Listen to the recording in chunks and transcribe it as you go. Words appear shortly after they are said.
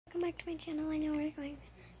welcome back to my channel. I know we're going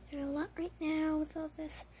through a lot right now with all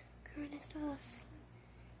this corona stuff.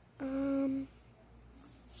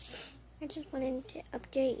 I just wanted to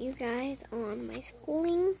update you guys on my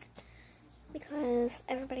schooling because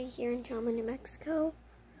everybody here in Chalma, New Mexico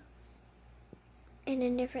and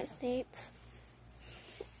in different states,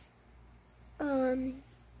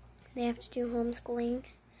 they have to do homeschooling.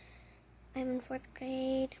 I'm in 4th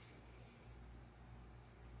grade.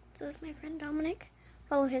 So is my friend Dominic.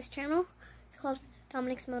 Follow his channel. It's called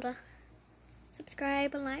Dominic's Moda.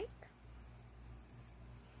 Subscribe and like.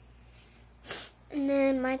 And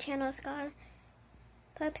then my channel is called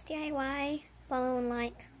Pups DIY. Follow and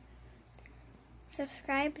like.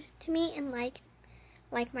 Subscribe to me and like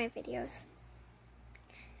my videos.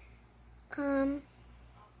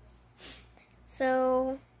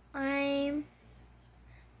 So I'm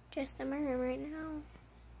just a mermaid right now.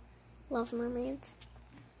 Love mermaids.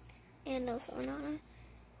 And also Anana.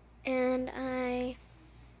 And I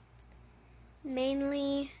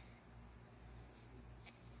mainly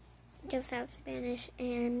just have Spanish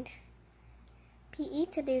and PE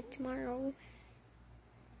to do tomorrow.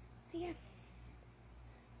 So yeah.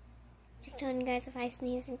 Just telling you guys, if I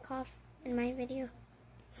sneeze and cough in my videos,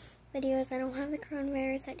 I don't have the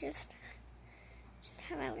coronavirus, I just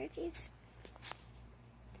have allergies.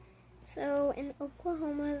 So in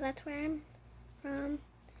Oklahoma, that's where I'm from.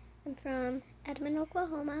 I'm from Edmond,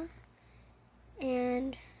 Oklahoma,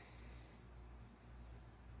 and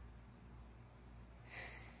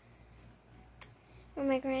where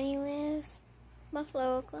my granny lives,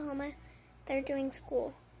 Buffalo, Oklahoma, they're doing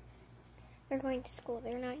school. They're going to school.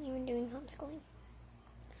 They're not even doing homeschooling.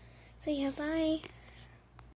 So yeah, bye.